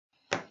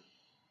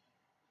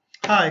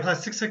Hi,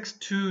 class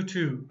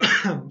 6622.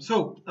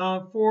 So,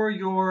 for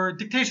your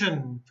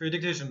dictation,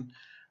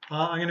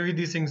 I'm going to read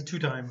these things 2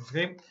 times,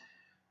 okay?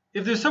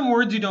 If there's some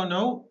words you don't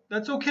know,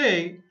 that's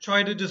okay.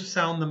 Try to just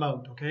sound them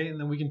out, okay? And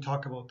then we can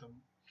talk about them.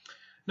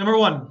 Number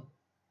 1,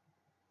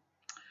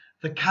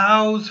 the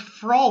cows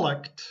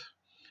frolicked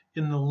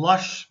in the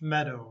lush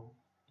meadow.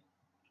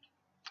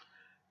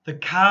 The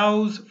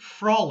cows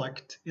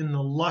frolicked in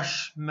the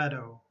lush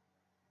meadow.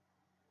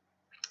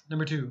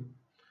 Number 2,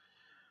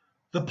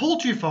 the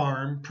poultry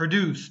farm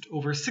produced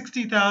over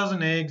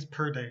 60,000 eggs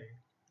per day.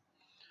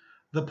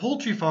 The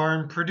poultry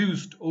farm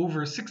produced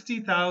over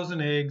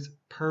 60,000 eggs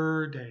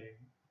per day.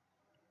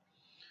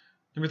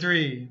 Number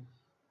 3,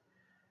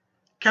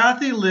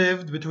 Kathy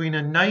lived between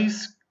a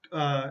nice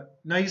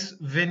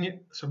vineyard.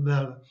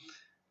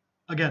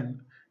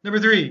 Again, number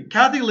 3,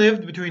 Kathy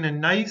lived between a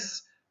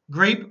nice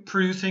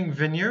grape-producing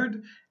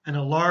vineyard and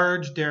a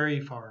large dairy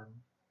farm.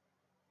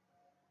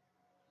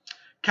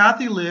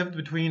 Kathy lived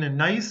between a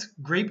nice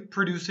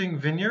grape-producing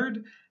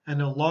vineyard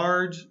and a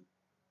large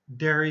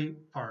dairy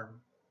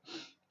farm.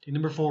 Okay,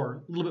 number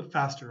 4, a little bit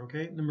faster,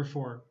 okay? Number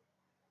 4.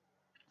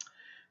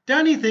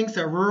 Danny thinks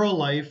that rural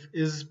life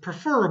is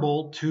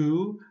preferable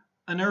to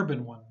an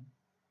urban one.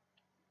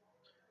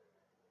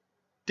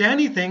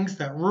 Danny thinks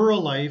that rural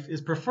life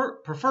is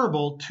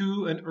preferable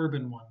to an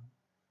urban one.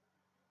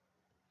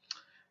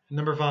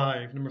 Number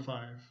 5.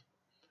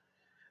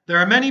 There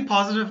are many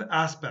positive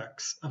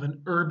aspects of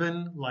an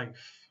urban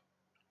life.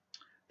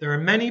 There are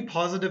many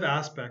positive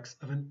aspects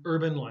of an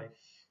urban life.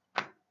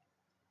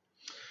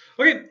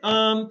 Okay,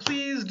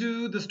 please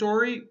do the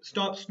story,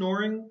 Stop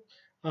Snoring.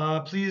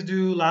 Please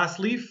do Last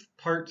Leaf,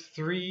 part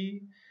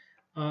 3.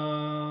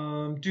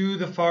 Do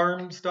the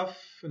farm stuff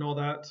and all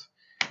that.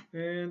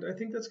 And I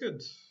think that's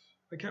good.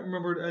 I can't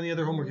remember any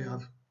other homework you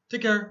have.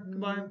 Take care.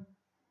 Goodbye.